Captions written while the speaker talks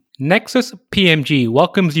Nexus PMG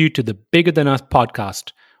welcomes you to the Bigger Than Us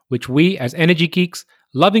podcast, which we as energy geeks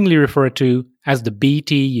lovingly refer to as the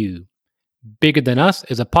BTU. Bigger Than Us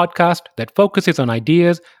is a podcast that focuses on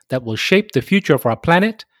ideas that will shape the future of our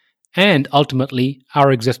planet and ultimately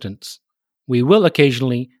our existence. We will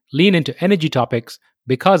occasionally lean into energy topics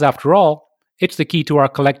because, after all, it's the key to our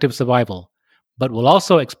collective survival. But we'll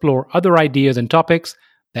also explore other ideas and topics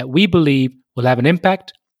that we believe will have an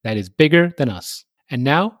impact that is bigger than us. And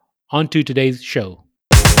now, on to today's show.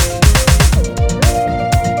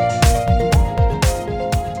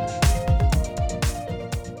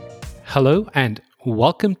 Hello, and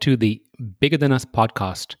welcome to the Bigger Than Us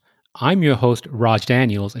podcast. I'm your host, Raj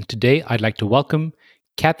Daniels, and today I'd like to welcome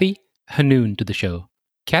Kathy Hanoun to the show.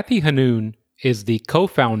 Kathy Hanoun is the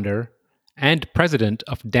co-founder and president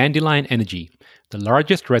of Dandelion Energy, the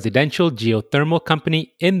largest residential geothermal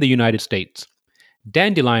company in the United States.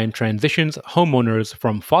 Dandelion transitions homeowners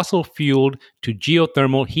from fossil-fueled to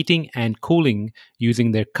geothermal heating and cooling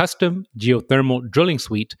using their custom geothermal drilling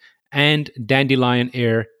suite and Dandelion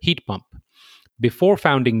Air heat pump. Before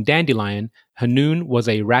founding Dandelion, Hanoun was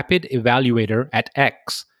a rapid evaluator at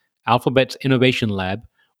X, Alphabet's innovation lab,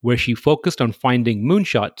 where she focused on finding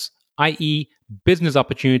moonshots, i.e., business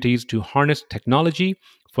opportunities to harness technology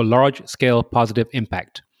for large-scale positive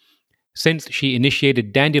impact. Since she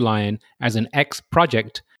initiated Dandelion as an X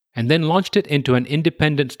project and then launched it into an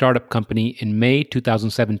independent startup company in May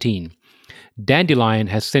 2017. Dandelion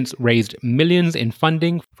has since raised millions in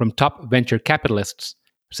funding from top venture capitalists,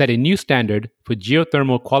 set a new standard for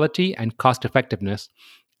geothermal quality and cost effectiveness,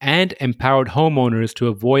 and empowered homeowners to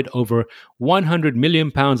avoid over 100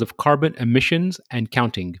 million pounds of carbon emissions and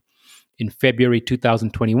counting. In February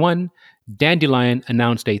 2021, Dandelion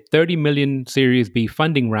announced a $30 million Series B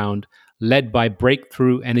funding round led by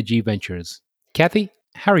Breakthrough Energy Ventures. Kathy,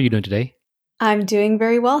 how are you doing today? I'm doing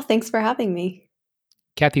very well. Thanks for having me.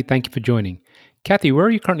 Kathy, thank you for joining. Kathy, where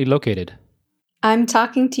are you currently located? I'm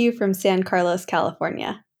talking to you from San Carlos,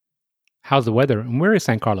 California. How's the weather? And where is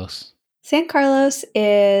San Carlos? San Carlos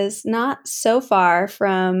is not so far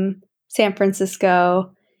from San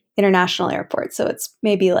Francisco International Airport, so it's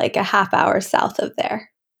maybe like a half hour south of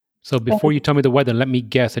there. So before you tell me the weather, let me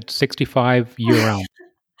guess, it's 65 year-round.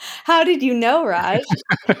 How did you know, Raj?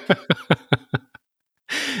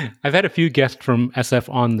 I've had a few guests from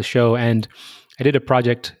SF on the show, and I did a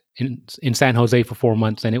project in San Jose for 4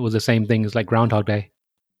 months, and it was the same thing as like Groundhog Day.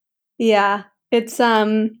 Yeah, it's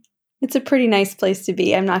a pretty nice place to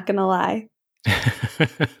be. I'm not going to lie.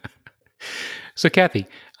 So, Kathy,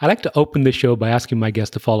 I like to open the show by asking my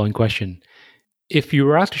guests the following question. If you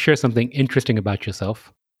were asked to share something interesting about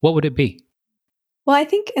yourself, what would it be? Well, I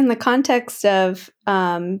think in the context of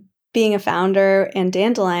being a founder and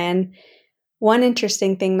Dandelion, one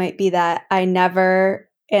interesting thing might be that I never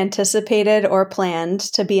anticipated or planned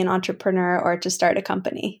to be an entrepreneur or to start a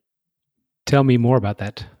company. Tell me more about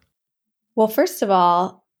that. Well, first of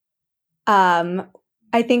all,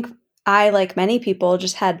 I think I, like many people,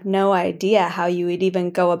 just had no idea how you would even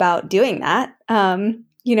go about doing that.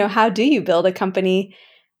 How do you build a company?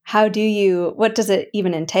 What does it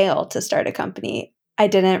even entail to start a company? I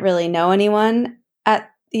didn't really know anyone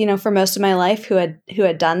for most of my life who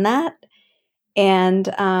had done that. And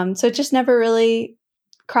so it just never really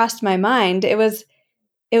crossed my mind. It was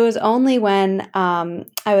only when I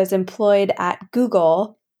was employed at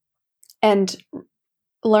Google and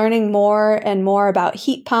learning more and more about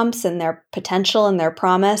heat pumps and their potential and their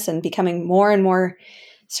promise and becoming more and more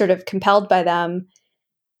sort of compelled by them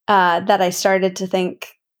that I started to think,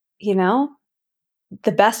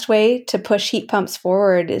 the best way to push heat pumps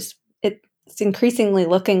forward is it's increasingly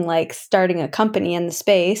looking like starting a company in the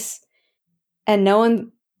space. And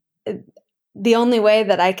the only way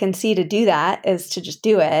that I can see to do that is to just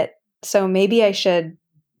do it. So maybe I should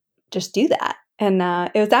just do that. And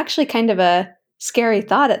it was actually kind of a scary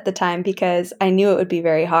thought at the time because I knew it would be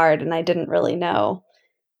very hard and I didn't really know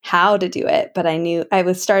how to do it. But I knew I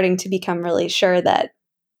was starting to become really sure that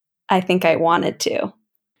I think I wanted to.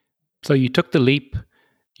 So you took the leap.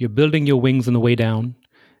 You're building your wings on the way down.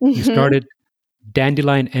 You started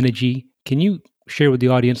Dandelion Energy. Can you share with the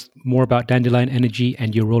audience more about Dandelion Energy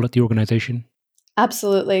and your role at the organization?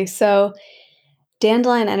 Absolutely. So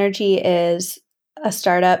Dandelion Energy is a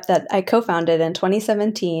startup that I co-founded in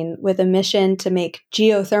 2017 with a mission to make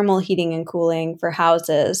geothermal heating and cooling for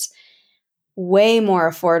houses way more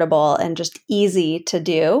affordable and just easy to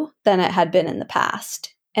do than it had been in the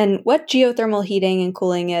past. And what geothermal heating and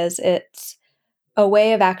cooling is, it's a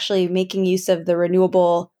way of actually making use of the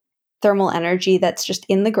renewable thermal energy that's just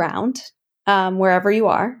in the ground, wherever you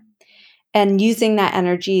are, and using that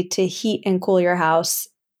energy to heat and cool your house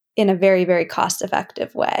in a very, very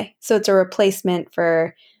cost-effective way. So it's a replacement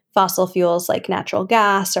for fossil fuels like natural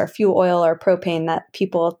gas or fuel oil or propane that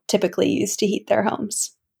people typically use to heat their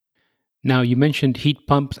homes. Now, you mentioned heat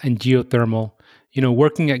pumps and geothermal.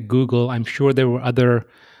 Working at Google, I'm sure there were other,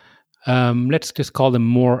 let's just call them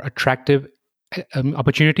more attractive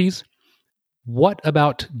opportunities. What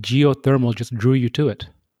about geothermal just drew you to it?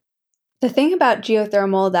 The thing about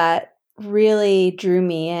geothermal that really drew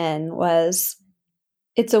me in was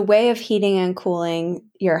it's a way of heating and cooling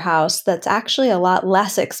your house that's actually a lot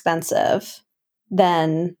less expensive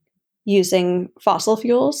than using fossil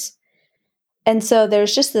fuels. And so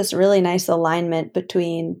there's just this really nice alignment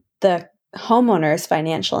between the homeowner's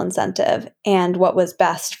financial incentive and what was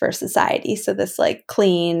best for society. So this like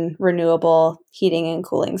clean, renewable heating and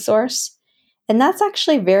cooling source. And that's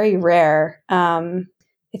actually very rare.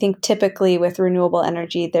 I think typically with renewable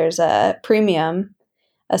energy, there's a premium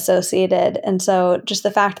associated. And so just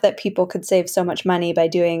the fact that people could save so much money by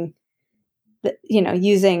doing,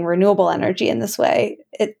 using renewable energy in this way,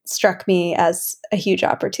 it struck me as a huge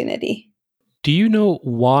opportunity. Do you know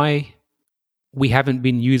why we haven't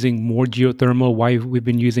been using more geothermal? Why we've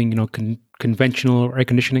been using, conventional air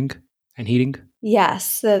conditioning and heating?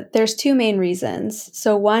 Yes, there's two main reasons.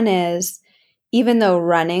 So one is, even though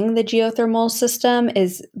running the geothermal system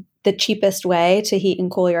is the cheapest way to heat and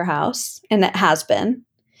cool your house, and it has been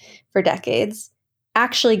for decades,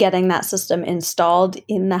 actually getting that system installed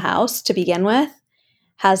in the house to begin with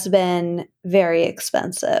has been very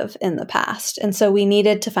expensive in the past. And so we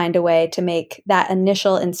needed to find a way to make that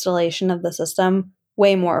initial installation of the system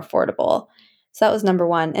way more affordable. So that was number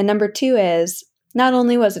one. And number two is, not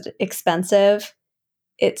only was it expensive,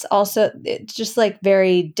 it's just like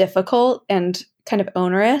very difficult and kind of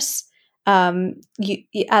onerous. You,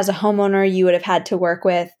 as a homeowner, you would have had to work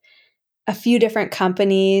with a few different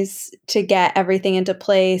companies to get everything into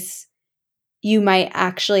place. You might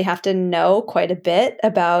actually have to know quite a bit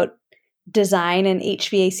about design and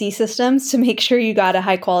HVAC systems to make sure you got a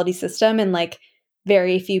high quality system. And like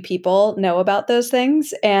very few people know about those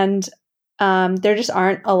things. And there just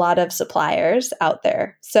aren't a lot of suppliers out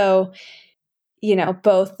there. So,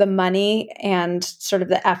 both the money and sort of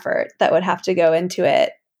the effort that would have to go into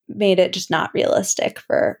it made it just not realistic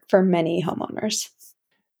for many homeowners.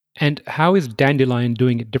 And how is Dandelion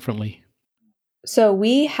doing it differently? So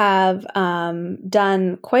we have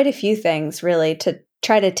done quite a few things really to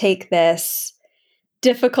try to take this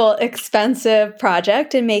difficult, expensive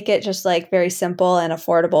project and make it just like very simple and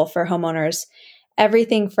affordable for homeowners.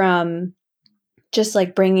 Everything from just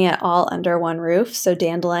like bringing it all under one roof. So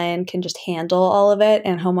Dandelion can just handle all of it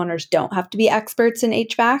and homeowners don't have to be experts in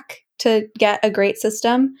HVAC to get a great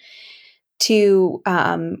system. To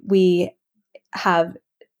we have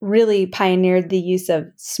really pioneered the use of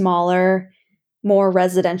smaller, more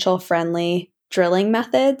residential friendly drilling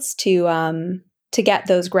methods to get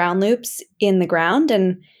those ground loops in the ground.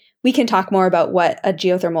 And we can talk more about what a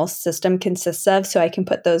geothermal system consists of, so I can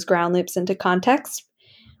put those ground loops into context.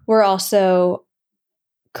 We're also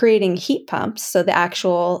creating heat pumps, so the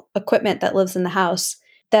actual equipment that lives in the house,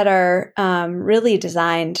 that are really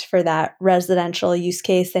designed for that residential use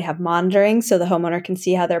case. They have monitoring so the homeowner can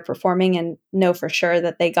see how they're performing and know for sure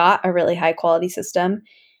that they got a really high quality system.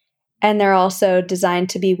 And they're also designed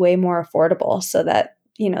to be way more affordable so that,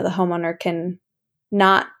 the homeowner can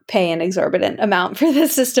not pay an exorbitant amount for the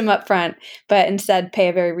system up front, but instead pay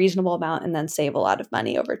a very reasonable amount and then save a lot of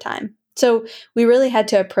money over time. So we really had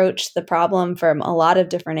to approach the problem from a lot of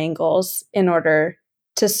different angles in order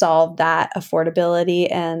to solve that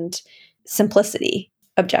affordability and simplicity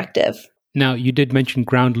objective. Now, you did mention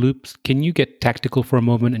ground loops. Can you get tactical for a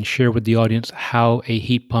moment and share with the audience how a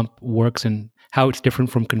heat pump works and how it's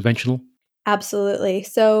different from conventional? Absolutely.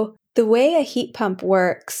 So the way a heat pump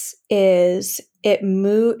works is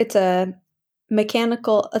it's a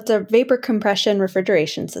vapor compression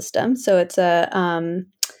refrigeration system. So it's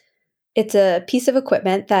a piece of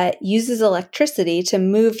equipment that uses electricity to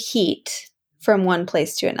move heat from one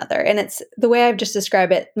place to another. And it's the way I've just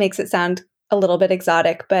described it makes it sound a little bit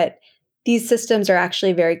exotic, but these systems are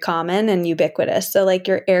actually very common and ubiquitous. So like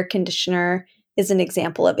your air conditioner is an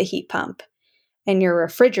example of a heat pump, and your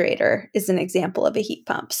refrigerator is an example of a heat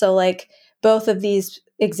pump. So like both of these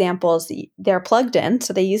examples, they're plugged in,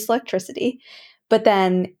 so they use electricity, but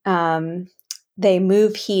then they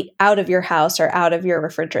move heat out of your house or out of your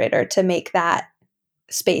refrigerator to make that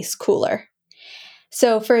space cooler.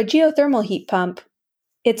 So for a geothermal heat pump,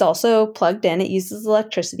 it's also plugged in. It uses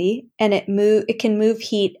electricity, and it can move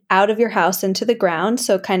heat out of your house into the ground,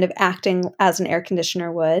 so kind of acting as an air conditioner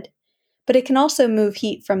would. But it can also move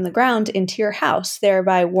heat from the ground into your house,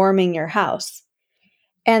 thereby warming your house.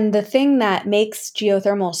 And the thing that makes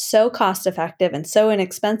geothermal so cost effective and so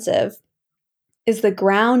inexpensive is the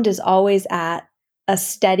ground is always at a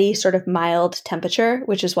steady sort of mild temperature,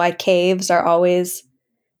 which is why caves are always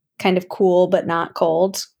kind of cool but not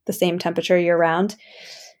cold, the same temperature year round.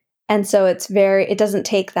 And so it doesn't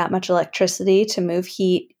take that much electricity to move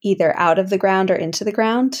heat either out of the ground or into the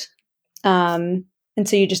ground. And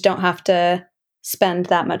so you just don't have to spend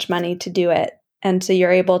that much money to do it. And so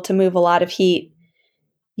you're able to move a lot of heat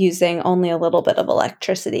using only a little bit of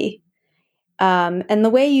electricity. And the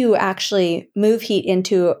way you actually move heat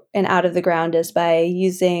into and out of the ground is by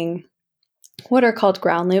using what are called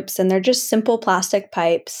ground loops. And they're just simple plastic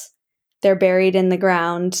pipes. They're buried in the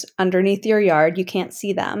ground underneath your yard. You can't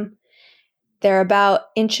see them. They're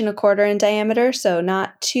about 1.25 inches in diameter, so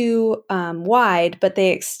not too wide, but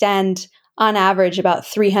they extend on average about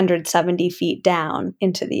 370 feet down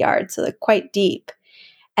into the yard. So they're quite deep.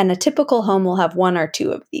 And a typical home will have one or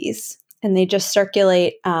two of these. And they just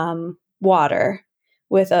circulate water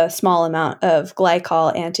with a small amount of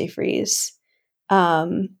glycol antifreeze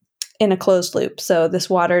in a closed loop. So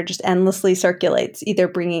this water just endlessly circulates, either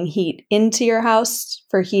bringing heat into your house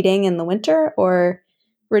for heating in the winter or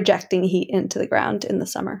rejecting heat into the ground in the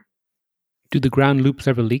summer. Do the ground loops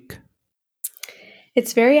ever leak?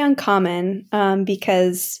 It's very uncommon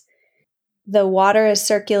because the water is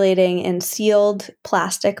circulating in sealed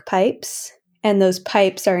plastic pipes, and those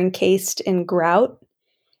pipes are encased in grout.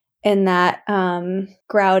 And that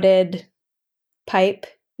grouted pipe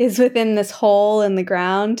is within this hole in the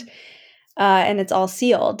ground, and it's all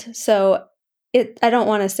sealed. So I don't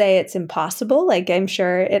want to say it's impossible. Like, I'm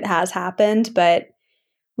sure it has happened, but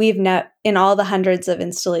we've in all the hundreds of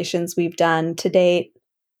installations we've done to date,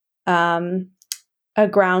 a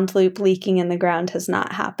ground loop leaking in the ground has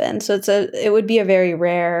not happened. So it would be a very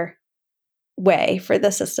rare way for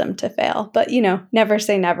the system to fail. But, never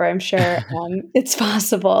say never. I'm sure it's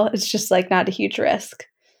possible. It's just like not a huge risk.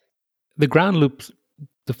 The ground loops,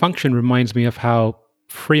 the function reminds me of how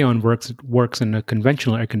Freon works in a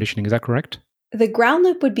conventional air conditioning. Is that correct? The ground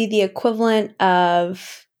loop would be the equivalent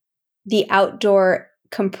of the outdoor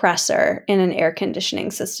compressor in an air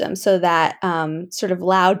conditioning system. So that sort of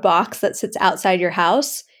loud box that sits outside your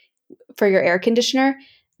house for your air conditioner,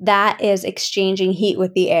 that is exchanging heat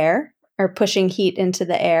with the air or pushing heat into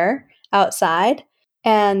the air outside.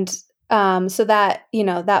 And so that,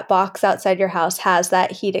 that box outside your house has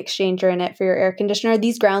that heat exchanger in it for your air conditioner.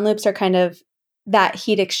 These ground loops are kind of that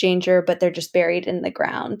heat exchanger, but they're just buried in the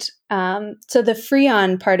ground. So the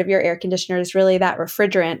Freon part of your air conditioner is really that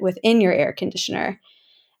refrigerant within your air conditioner.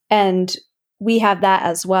 And we have that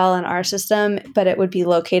as well in our system, but it would be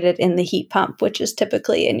located in the heat pump, which is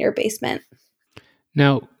typically in your basement.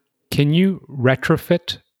 Now, can you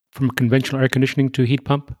retrofit from conventional air conditioning to heat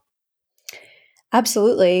pump?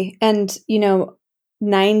 Absolutely. And,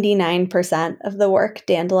 99% of the work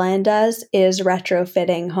Dandelion does is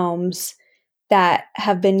retrofitting homes that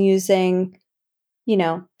have been using,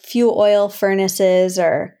 fuel oil furnaces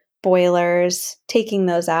or boilers, taking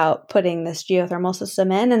those out, putting this geothermal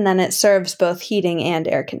system in, and then it serves both heating and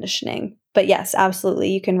air conditioning. But yes,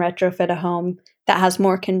 absolutely, you can retrofit a home that has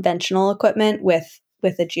more conventional equipment with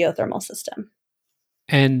a geothermal system.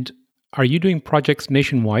 And are you doing projects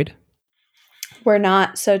nationwide? We're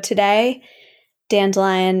not. So today,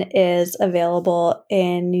 Dandelion is available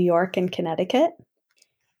in New York and Connecticut.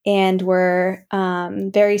 And we're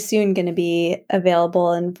very soon going to be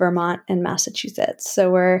available in Vermont and Massachusetts. So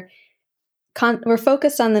we're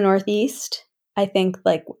focused on the Northeast. I think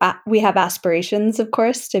we have aspirations, of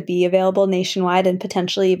course, to be available nationwide and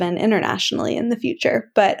potentially even internationally in the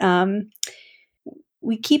future. But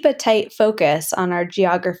we keep a tight focus on our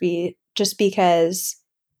geography just because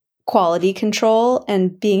quality control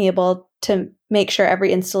and being able to make sure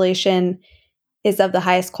every installation is of the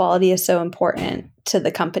highest quality is so important to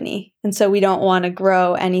the company. And so we don't want to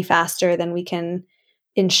grow any faster than we can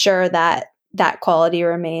ensure that quality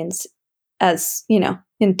remains as,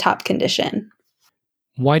 in top condition.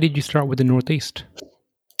 Why did you start with the Northeast?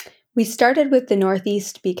 We started with the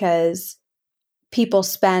Northeast because people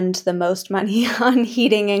spend the most money on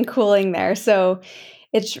heating and cooling there. So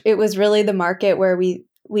it was really the market where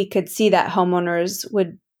we could see that homeowners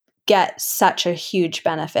would get such a huge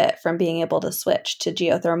benefit from being able to switch to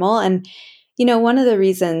geothermal. And, one of the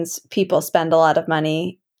reasons people spend a lot of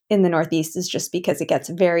money in the Northeast is just because it gets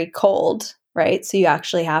very cold, right? So you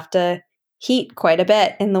actually have to heat quite a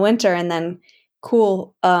bit in the winter and then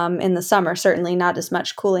cool in the summer. Certainly not as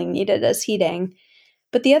much cooling needed as heating.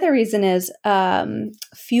 But the other reason is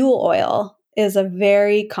fuel oil is a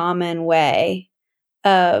very common way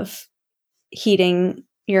of heating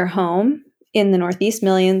your home in the Northeast,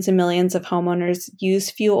 millions and millions of homeowners use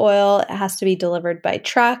fuel oil. It has to be delivered by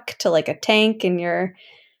truck to like a tank in your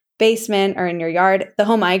basement or in your yard. The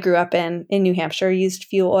home I grew up in New Hampshire used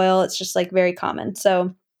fuel oil. It's just like very common.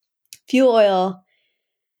 So fuel oil,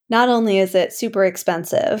 not only is it super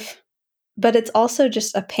expensive, but it's also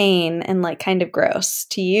just a pain and like kind of gross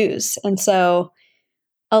to use. And so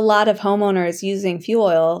a lot of homeowners using fuel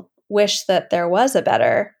oil wish that there was a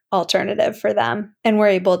better alternative for them, and we're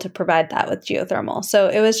able to provide that with geothermal. So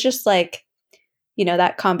it was just like,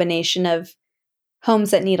 that combination of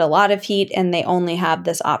homes that need a lot of heat and they only have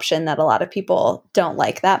this option that a lot of people don't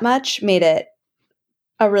like that much, made it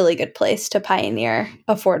a really good place to pioneer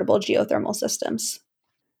affordable geothermal systems.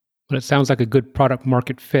 Well, it sounds like a good product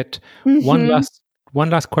market fit. Mm-hmm. One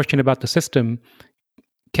last question about the system.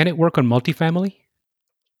 Can it work on multifamily?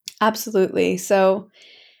 Absolutely. So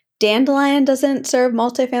Dandelion doesn't serve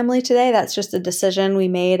multifamily today. That's just a decision we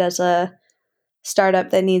made as a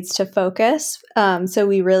startup that needs to focus. So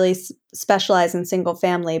we really specialize in single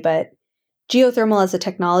family, but geothermal as a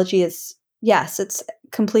technology is, yes, it's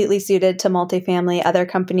completely suited to multifamily. Other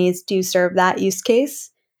companies do serve that use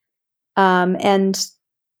case. And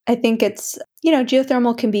I think it's,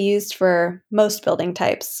 geothermal can be used for most building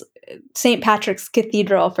types. St. Patrick's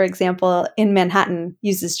Cathedral, for example, in Manhattan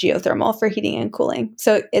uses geothermal for heating and cooling.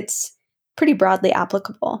 So it's pretty broadly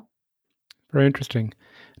applicable. Very interesting.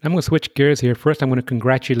 I'm going to switch gears here. First, I'm going to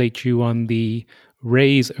congratulate you on the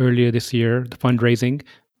raise earlier this year, the fundraising,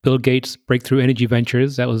 Bill Gates Breakthrough Energy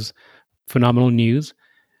Ventures. That was phenomenal news.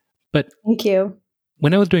 But Thank you.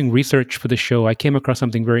 when I was doing research for the show, I came across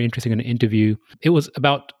something very interesting in an interview. It was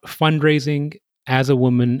about fundraising as a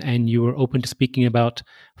woman, and you were open to speaking about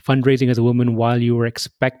fundraising as a woman while you were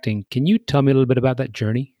expecting. Can you tell me a little bit about that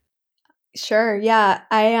journey? Sure. Yeah.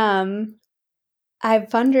 I've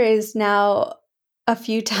fundraised now a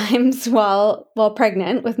few times while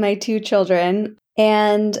pregnant with my two children,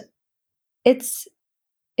 and it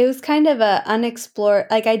was kind of a unexplored,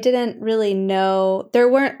 like I didn't really know, there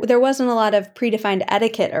wasn't a lot of predefined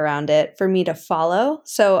etiquette around it for me to follow.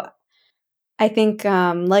 So I think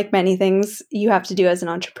like many things you have to do as an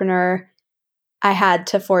entrepreneur, I had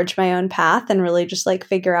to forge my own path and really just like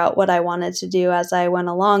figure out what I wanted to do as I went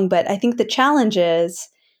along. But I think the challenge is,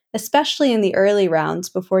 especially in the early rounds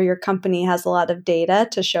before your company has a lot of data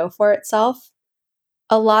to show for itself,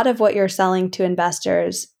 a lot of what you're selling to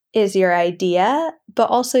investors is your idea, but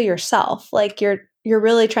also yourself. Like you're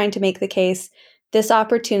really trying to make the case, this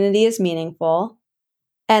opportunity is meaningful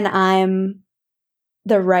and I'm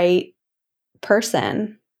the right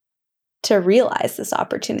person to realize this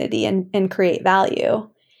opportunity and create value.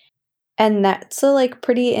 And that's a like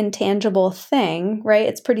pretty intangible thing, right?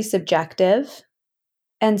 It's pretty subjective.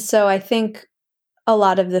 And so I think a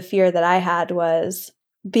lot of the fear that I had was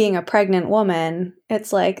being a pregnant woman.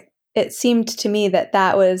 It's like, it seemed to me that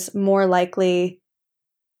that was more likely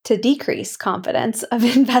to decrease confidence of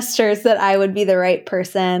investors that I would be the right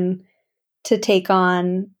person to take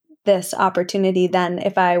on this opportunity than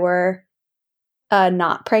if I were a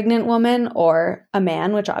not pregnant woman or a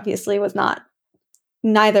man, which obviously was not,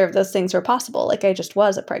 neither of those things were possible. Like I just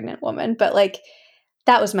was a pregnant woman, but like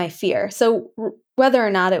that was my fear. So whether or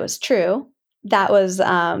not it was true, that was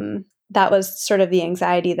sort of the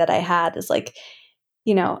anxiety that I had, is like,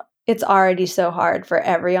 it's already so hard for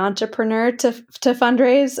every entrepreneur to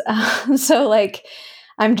fundraise. So like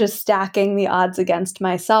I'm just stacking the odds against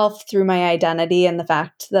myself through my identity and the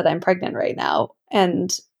fact that I'm pregnant right now.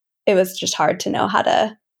 And it was just hard to know how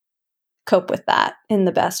to cope with that in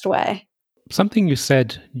the best way. Something you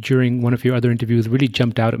said during one of your other interviews really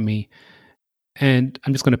jumped out at me, and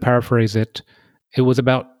I'm just going to paraphrase it. It was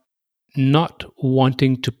about not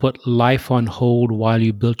wanting to put life on hold while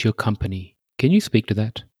you built your company. Can you speak to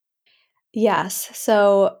that? Yes.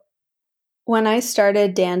 So when I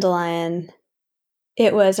started Dandelion,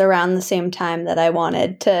 it was around the same time that I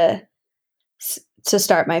wanted to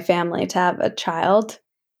start my family, to have a child.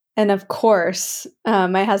 And of course,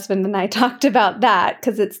 my husband and I talked about that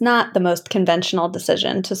because it's not the most conventional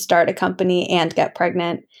decision to start a company and get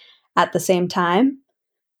pregnant at the same time.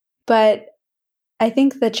 But I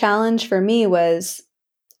think the challenge for me was,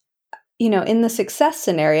 in the success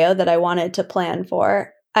scenario that I wanted to plan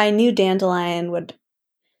for, I knew Dandelion would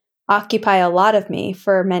occupy a lot of me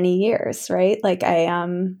for many years, right? Like I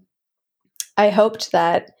hoped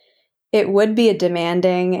that it would be a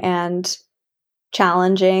demanding and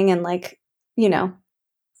challenging and like,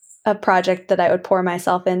 a project that I would pour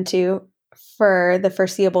myself into for the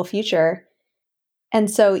foreseeable future. And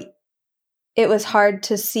so it was hard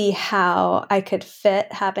to see how I could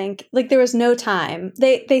fit having, like, there was no time.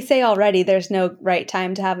 They say already there's no right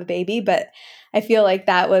time to have a baby, but I feel like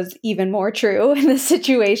that was even more true in the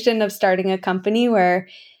situation of starting a company where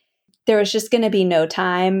there was just going to be no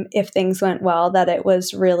time if things went well that it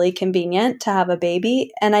was really convenient to have a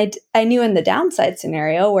baby. And I knew in the downside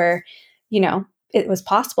scenario where, it was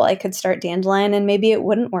possible I could start Dandelion and maybe it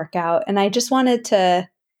wouldn't work out. And I just I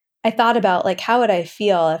thought about, like, how would I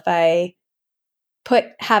feel if I put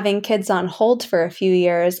having kids on hold for a few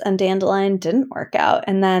years and Dandelion didn't work out,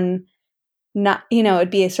 and then not,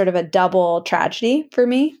 it'd be a sort of a double tragedy for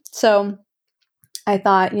me. So I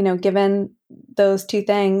thought, given those two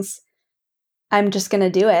things, I'm just going to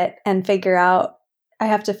do it and I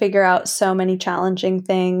have to figure out so many challenging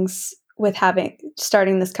things with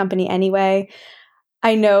starting this company anyway.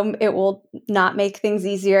 I know it will not make things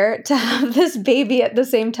easier to have this baby at the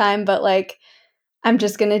same time, but like, I'm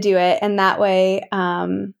just going to do it. And that way,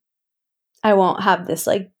 I won't have this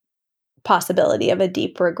like possibility of a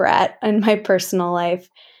deep regret in my personal life,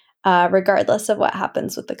 regardless of what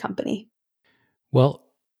happens with the company. Well,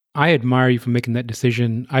 I admire you for making that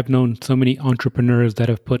decision. I've known so many entrepreneurs that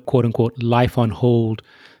have put quote unquote life on hold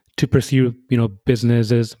to pursue,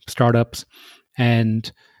 businesses, startups,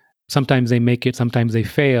 and sometimes they make it, sometimes they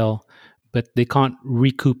fail, but they can't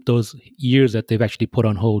recoup those years that they've actually put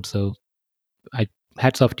on hold. So I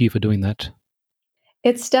hats off to you for doing that.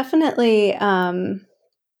 It's definitely a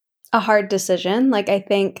hard decision. Like, I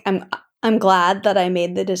think I'm glad that I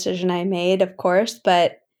made the decision I made, of course,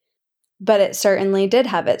 but it certainly did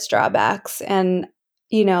have its drawbacks. And,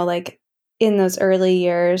 like, in those early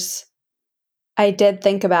years, I did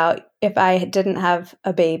think about, if I didn't have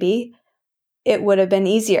a baby, it would have been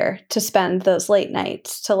easier to spend those late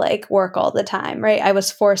nights to like work all the time, right? I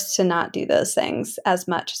was forced to not do those things as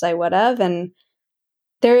much as I would have. And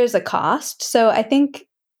there is a cost. So I think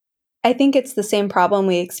it's the same problem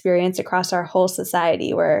we experience across our whole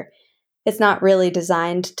society, where it's not really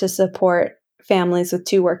designed to support families with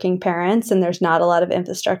two working parents, and there's not a lot of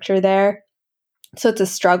infrastructure there. So it's a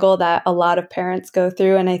struggle that a lot of parents go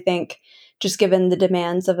through. And I think, just given the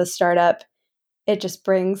demands of a startup, it just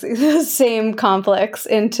brings the same conflicts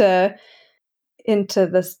into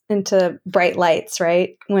bright lights,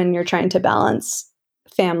 right? When you're trying to balance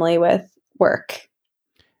family with work.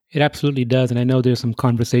 It absolutely does. And I know there's some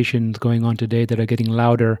conversations going on today that are getting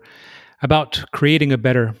louder about creating a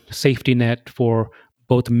better safety net for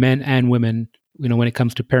both men and women, when it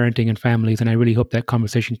comes to parenting and families. And I really hope that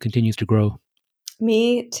conversation continues to grow.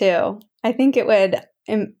 Me too. I think it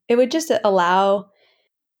would just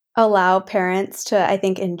allow parents to, I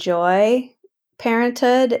think, enjoy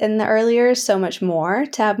parenthood in the early years so much more,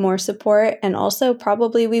 to have more support. And also,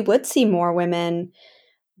 probably we would see more women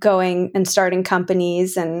going and starting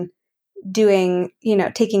companies and doing,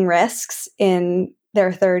 taking risks in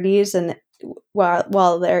their 30s, and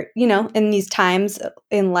while they're, in these times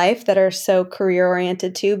in life that are so career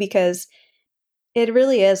oriented too, because it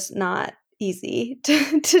really is not easy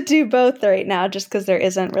to do both right now, just because there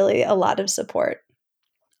isn't really a lot of support.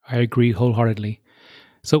 I agree wholeheartedly.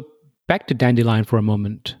 So back to Dandelion for a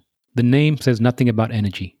moment. The name says nothing about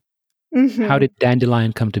energy. Mm-hmm. How did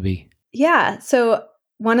Dandelion come to be? Yeah. So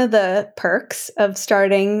one of the perks of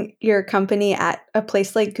starting your company at a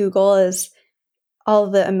place like Google is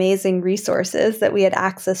all the amazing resources that we had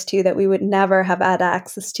access to that we would never have had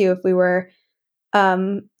access to if we were,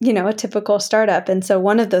 a typical startup. And so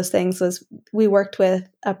one of those things was, we worked with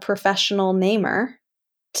a professional namer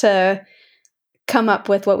to come up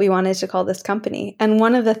with what we wanted to call this company. And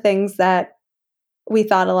one of the things that we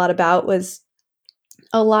thought a lot about was,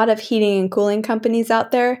 a lot of heating and cooling companies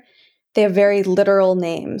out there, they have very literal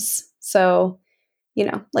names. So,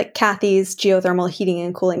 like Kathy's Geothermal Heating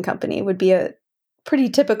and Cooling Company would be a pretty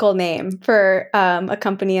typical name for a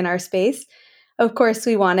company in our space. Of course,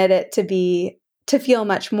 we wanted it to feel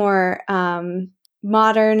much more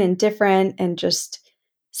modern and different and just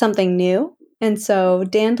something new. And so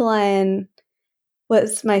Dandelion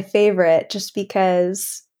was my favorite, just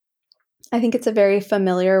because I think it's a very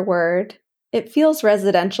familiar word. It feels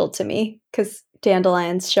residential to me because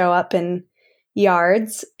dandelions show up in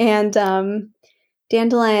yards, and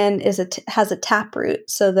dandelion has a tap root.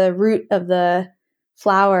 So the root of the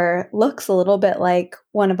flower looks a little bit like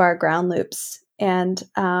one of our ground loops. And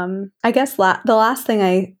I guess the last thing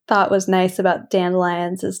I thought was nice about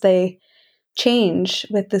dandelions is they change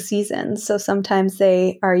with the seasons. So sometimes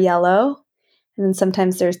they are yellow, and then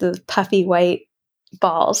sometimes there's those puffy white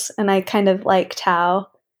balls. And I kind of liked how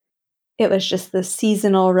it was just the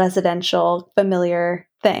seasonal, residential, familiar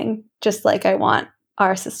thing, just like I want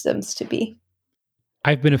our systems to be.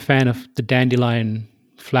 I've been a fan of the dandelion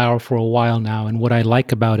flower for a while now, and what I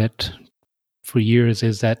like about it for years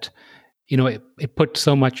is that it puts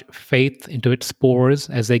so much faith into its spores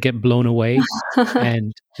as they get blown away,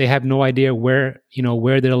 and they have no idea where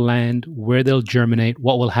they'll land, where they'll germinate,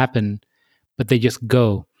 what will happen, but they just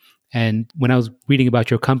go. And when I was reading about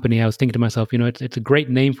your company, I was thinking to myself, it's a great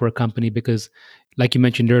name for a company because, like you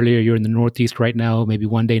mentioned earlier, you're in the Northeast right now, maybe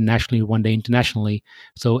one day nationally, one day internationally.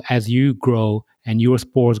 So as you grow and your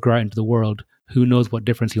spores grow out into the world, who knows what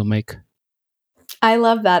difference you'll make? I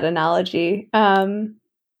love that analogy.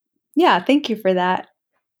 Yeah, thank you for that.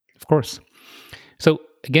 Of course. So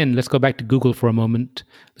again, let's go back to Google for a moment.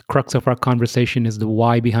 The crux of our conversation is the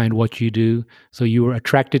why behind what you do. So you were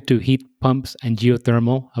attracted to heat pumps and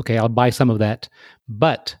geothermal. Okay, I'll buy some of that.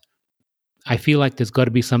 But I feel like there's got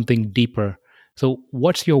to be something deeper. So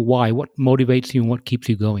what's your why? What motivates you and what keeps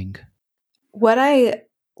you going? What I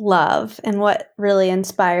love and what really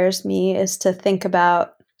inspires me is to think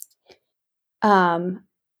about um,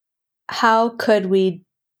 how could we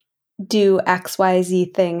do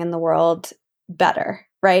XYZ thing in the world better,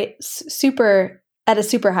 right? Super at a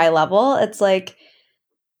super high level. It's like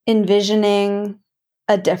envisioning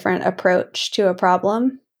a different approach to a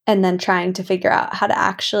problem and then trying to figure out how to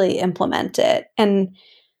actually implement it. And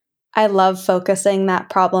I love focusing that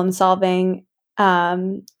problem solving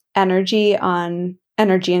energy on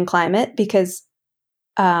energy and climate because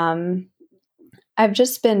um, I've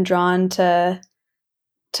just been drawn to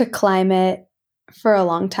climate for a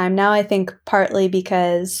long time now. I think partly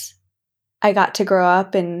because I got to grow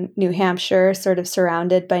up in New Hampshire, sort of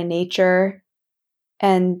surrounded by nature.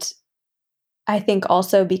 And I think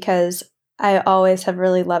also because I always have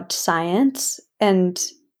really loved science, and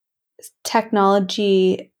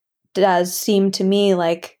technology does seem to me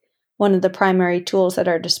like one of the primary tools at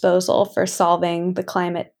our disposal for solving the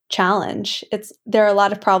climate challenge. There are a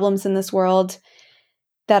lot of problems in this world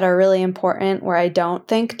that are really important where I don't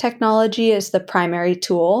think technology is the primary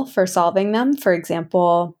tool for solving them. For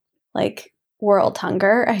example, like world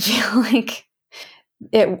hunger. I feel like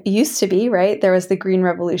it used to be, right? There was the Green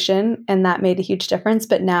Revolution and that made a huge difference.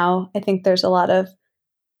 But now I think there's a lot of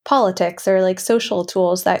politics or like social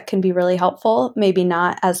tools that can be really helpful, maybe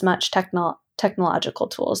not as much technological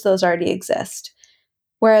tools. Those already exist.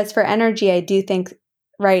 Whereas for energy, I do think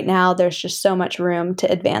right now there's just so much room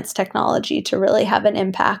to advance technology to really have an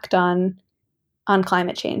impact on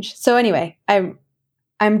climate change. So anyway,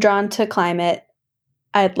 I'm drawn to climate.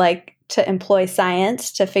 I'd like to employ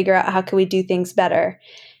science to figure out how can we do things better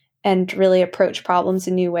and really approach problems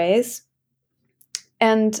in new ways.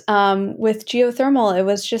 And with geothermal, it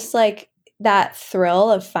was just like that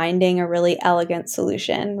thrill of finding a really elegant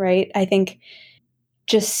solution, right? I think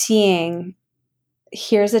just seeing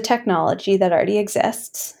here's a technology that already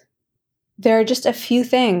exists. There are just a few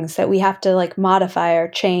things that we have to like modify or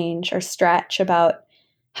change or stretch about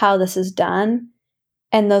how this is done.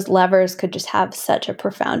 And those levers could just have such a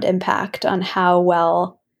profound impact on how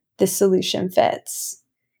well this solution fits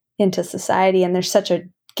into society. And there's such a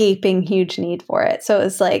gaping, huge need for it. So it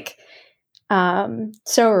was like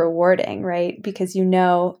so rewarding, right? Because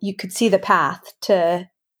you could see the path to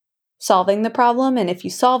solving the problem. And if you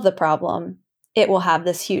solve the problem, it will have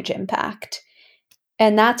this huge impact.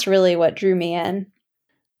 And that's really what drew me in.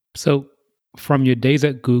 So from your days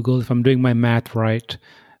at Google, if I'm doing my math right,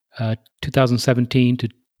 2017 to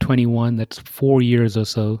 21, that's 4 years or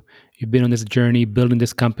so. You've been on this journey, building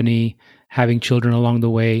this company, having children along the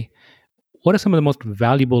way. What are some of the most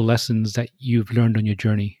valuable lessons that you've learned on your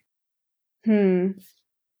journey?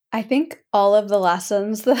 I think all of the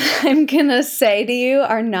lessons that I'm going to say to you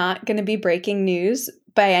are not going to be breaking news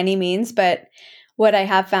by any means, but what I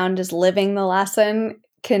have found is living the lesson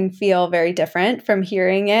can feel very different from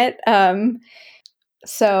hearing it.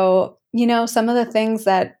 So, some of the things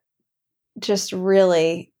that just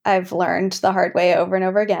really I've learned the hard way over and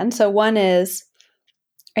over again. So, one is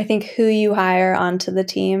I think who you hire onto the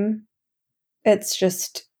team, it's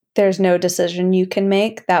just there's no decision you can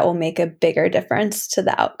make that will make a bigger difference to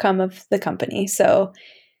the outcome of the company. So,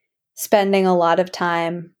 spending a lot of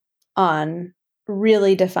time on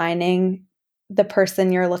really defining the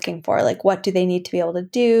person you're looking for. Like, what do they need to be able to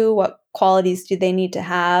do? What qualities do they need to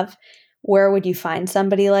have? Where would you find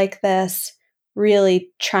somebody like this?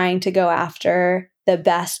 Really trying to go after the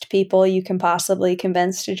best people you can possibly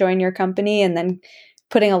convince to join your company, and then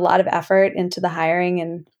putting a lot of effort into the hiring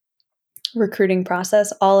and recruiting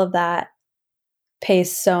process. All of that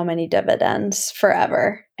pays so many dividends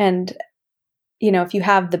forever. And, if you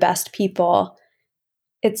have the best people,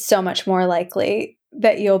 it's so much more likely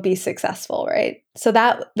that you'll be successful, right? So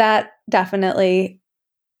that definitely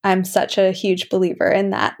I'm such a huge believer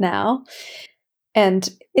in that now. And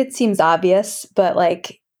it seems obvious, but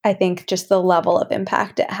like, I think just the level of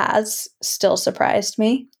impact it has still surprised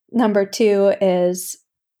me. Number two is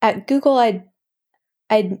at Google,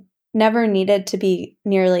 I never needed to be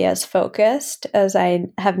nearly as focused as I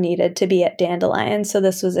have needed to be at Dandelion. So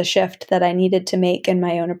this was a shift that I needed to make in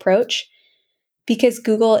my own approach because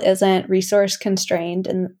Google isn't resource constrained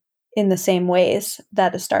in the same ways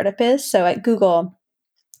that a startup is. So at Google,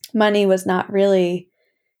 money was not really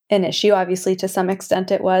an issue. Obviously, to some extent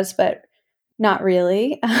it was, but not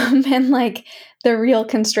really. And like the real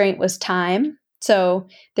constraint was time. So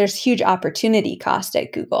there's huge opportunity cost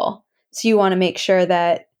at Google. So you want to make sure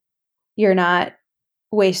that you're not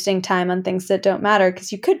wasting time on things that don't matter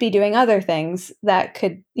because you could be doing other things that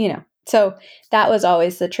could, so that was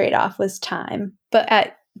always the trade-off was time. But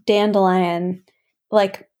at Dandelion,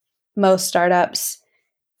 like most startups,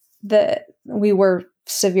 we were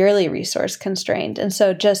severely resource constrained. And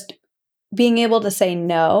so just being able to say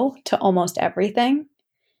no to almost everything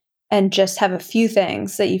and just have a few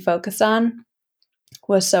things that you focus on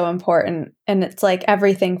was so important. And it's like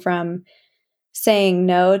everything from saying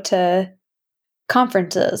no to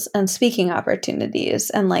conferences and speaking opportunities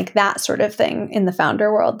and like that sort of thing in the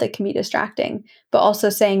founder world that can be distracting, but also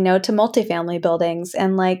saying no to multifamily buildings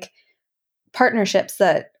and like partnerships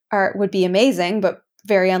that would be amazing, but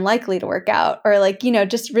very unlikely to work out, or like,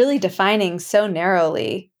 just really defining so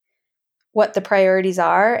narrowly what the priorities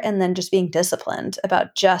are and then just being disciplined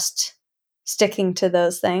about just sticking to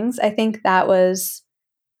those things. I think that was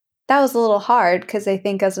a little hard because I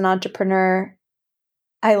think as an entrepreneur,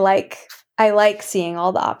 I like seeing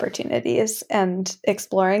all the opportunities and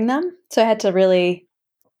exploring them. So I had to really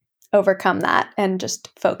overcome that and just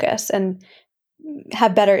focus and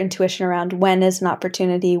have better intuition around when is an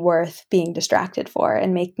opportunity worth being distracted for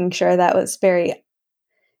and making sure that was very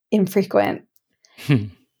infrequent.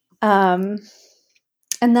 And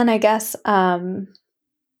then I guess the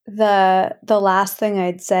last thing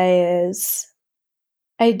I'd say is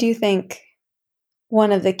I do think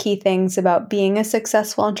one of the key things about being a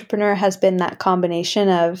successful entrepreneur has been that combination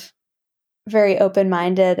of very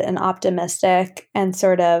open-minded and optimistic and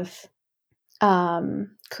sort of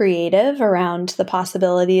creative around the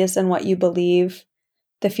possibilities and what you believe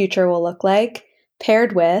the future will look like,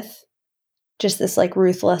 paired with just this like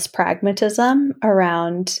ruthless pragmatism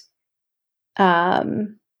around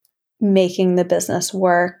making the business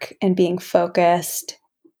work and being focused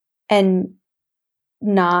and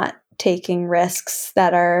not taking risks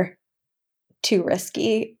that are too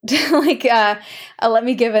risky. Like, let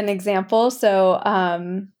me give an example. So,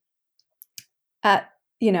 I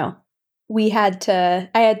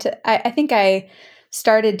think I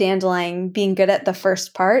started Dandelion being good at the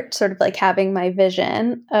first part, sort of like having my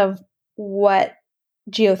vision of what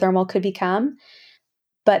geothermal could become.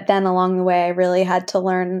 But then along the way, I really had to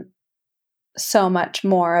learn so much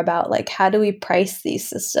more about like, how do we price these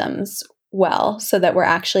systems well so that we're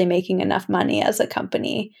actually making enough money as a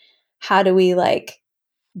company? How do we like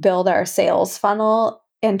build our sales funnel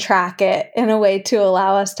and track it in a way to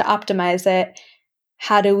allow us to optimize it?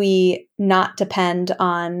 How do we not depend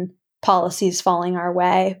on policies falling our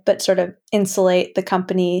way, but sort of insulate the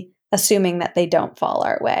company, assuming that they don't fall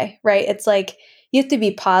our way, right? It's like you have to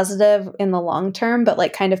be positive in the long term, but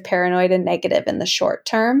like kind of paranoid and negative in the short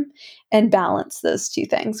term and balance those two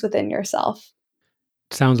things within yourself.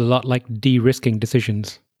 Sounds a lot like de-risking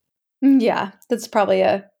decisions. Yeah, that's probably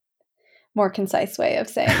a more concise way of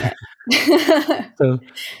saying it.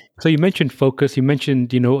 So you mentioned focus. You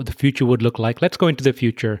mentioned, what the future would look like. Let's go into the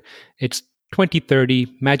future. It's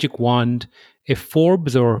 2030, magic wand. If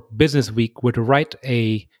Forbes or Business Week were to write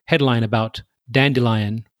a headline about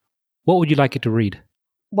Dandelion, what would you like it to read?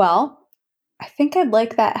 Well, I think I'd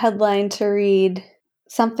like that headline to read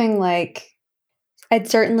something like, I'd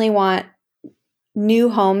certainly want new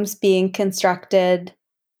homes being constructed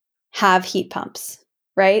have heat pumps,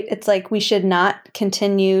 right? It's like we should not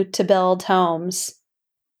continue to build homes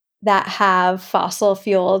that have fossil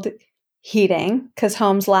fueled heating because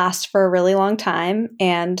homes last for a really long time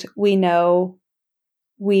and we know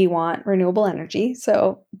we want renewable energy.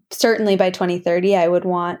 So certainly by 2030, I would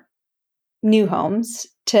want new homes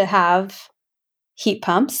to have heat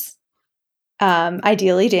pumps,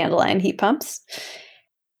 ideally Dandelion heat pumps.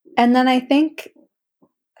 And then I think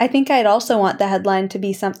I'd also want the headline to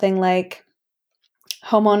be something like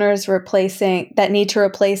homeowners that need to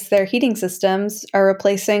replace their heating systems are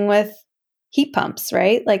replacing with heat pumps,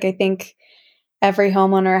 right? Like I think every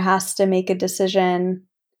homeowner has to make a decision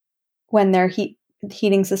when their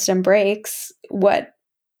heating system breaks, what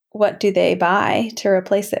what do they buy to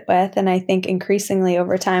replace it with? And I think increasingly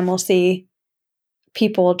over time, we'll see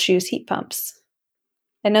people choose heat pumps.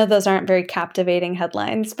 I know those aren't very captivating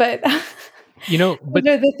headlines, but but those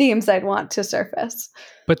are the themes I'd want to surface.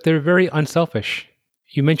 But they're very unselfish.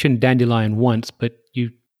 You mentioned Dandelion once, but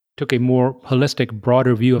you took a more holistic,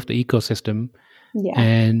 broader view of the ecosystem. Yeah.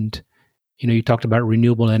 And, you talked about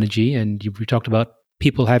renewable energy, and you talked about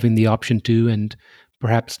people having the option to, and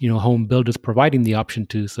perhaps, home builders providing the option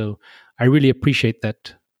to. So I really appreciate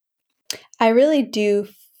that. I really do.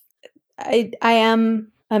 I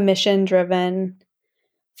am a mission-driven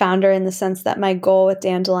founder in the sense that my goal with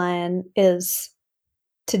Dandelion is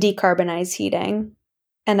to decarbonize heating.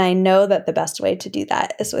 And I know that the best way to do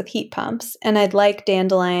that is with heat pumps. And I'd like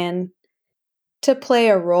Dandelion to play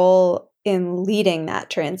a role in leading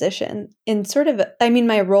that transition. In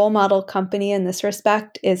my role model company in this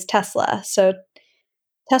respect is Tesla. So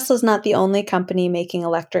Tesla's not the only company making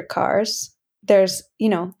electric cars. But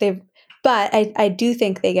I do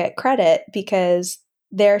think they get credit because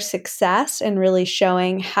their success in really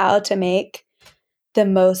showing how to make the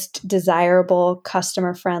most desirable,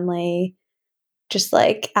 customer-friendly, just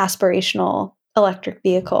like aspirational electric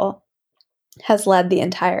vehicle has led the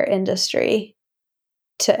entire industry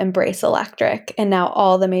to embrace electric. And now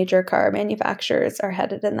all the major car manufacturers are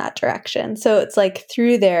headed in that direction. So it's like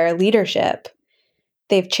through their leadership,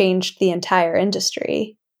 they've changed the entire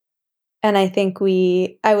industry. And I think it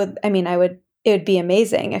would be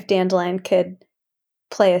amazing if Dandelion could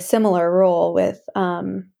play a similar role with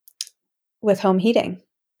home heating.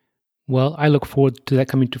 Well, I look forward to that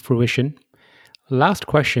coming to fruition. Last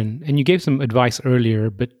question, and you gave some advice earlier,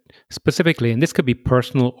 but specifically, and this could be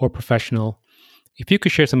personal or professional, if you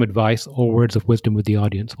could share some advice or words of wisdom with the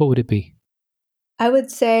audience, what would it be? I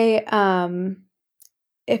would say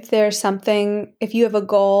if you have a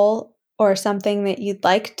goal or something that you'd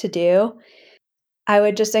like to do, I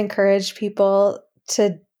would just encourage people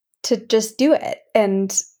to just do it.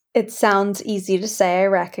 And it sounds easy to say, I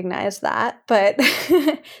recognize that, but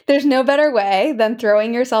there's no better way than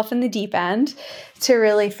throwing yourself in the deep end to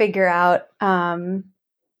really figure it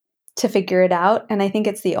out. And I think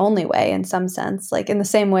it's the only way in some sense, like in the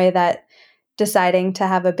same way that deciding to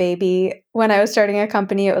have a baby, when I was starting a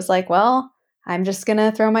company, it was like, well, I'm just going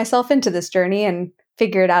to throw myself into this journey and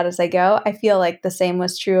figure it out as I go. I feel like the same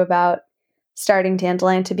was true about starting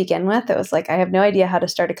Dandelion to begin with. It was like, I have no idea how to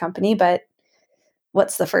start a company, but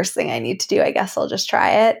what's the first thing I need to do? I guess I'll just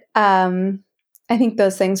try it. I think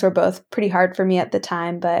those things were both pretty hard for me at the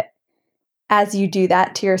time, but as you do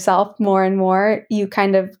that to yourself more and more, you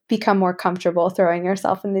kind of become more comfortable throwing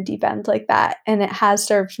yourself in the deep end like that. And it has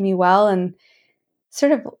served me well. And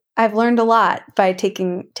sort of, I've learned a lot by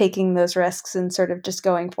taking those risks and sort of just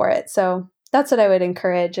going for it. So that's what I would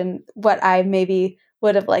encourage, and what I maybe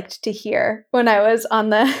would have liked to hear when I was on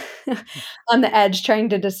the on the edge trying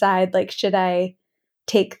to decide, like, should I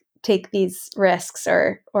take these risks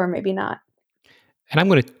or maybe not. And I'm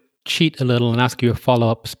going to cheat a little and ask you a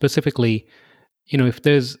follow-up specifically, if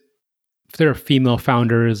there are female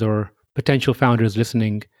founders or potential founders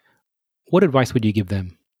listening, what advice would you give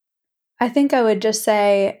them? I think I would just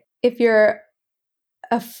say, if you're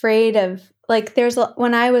afraid of, like,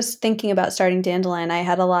 when I was thinking about starting Dandelion, I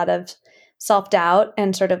had a lot of self-doubt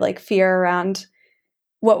and sort of like fear around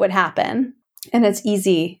what would happen. And it's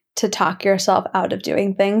easy to talk yourself out of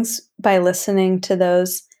doing things by listening to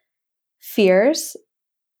those fears.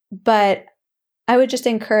 But I would just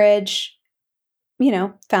encourage,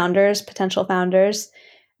 founders, potential founders,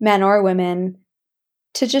 men or women,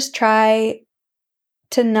 to just try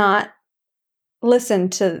to not listen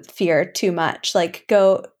to fear too much. Like,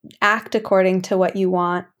 go act according to what you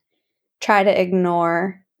want. Try to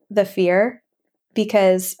ignore the fear,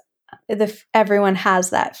 because everyone has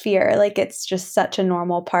that fear. Like, it's just such a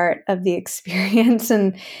normal part of the experience.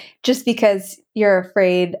 And just because you're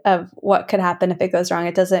afraid of what could happen if it goes wrong,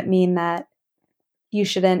 it doesn't mean that you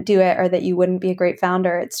shouldn't do it or that you wouldn't be a great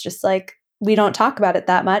founder. It's just like, we don't talk about it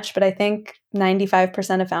that much, but I think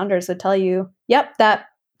 95% of founders would tell you, yep, that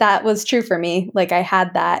was true for me. Like, I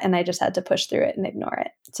had that and I just had to push through it and ignore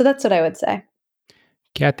it. So that's what I would say.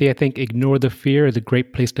 Kathy, I think ignore the fear is a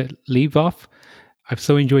great place to leave off. I've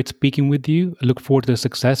so enjoyed speaking with you. I look forward to the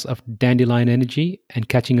success of Dandelion Energy and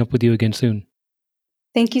catching up with you again soon.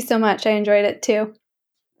 Thank you so much. I enjoyed it too.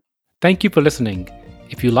 Thank you for listening.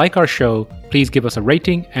 If you like our show, please give us a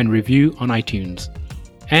rating and review on iTunes.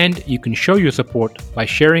 And you can show your support by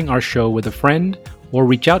sharing our show with a friend, or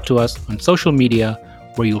reach out to us on social media,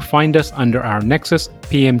 where you'll find us under our Nexus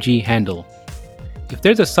PMG handle. If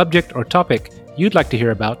there's a subject or topic you'd like to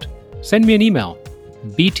hear about, send me an email.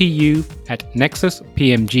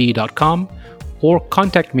 btu@nexuspmg.com or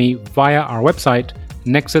contact me via our website,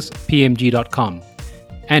 nexuspmg.com.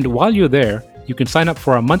 And while you're there, you can sign up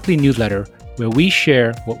for our monthly newsletter where we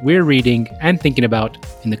share what we're reading and thinking about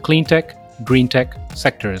in the clean tech, green tech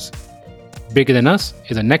sectors. Bigger Than Us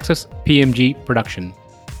is a Nexus PMG production.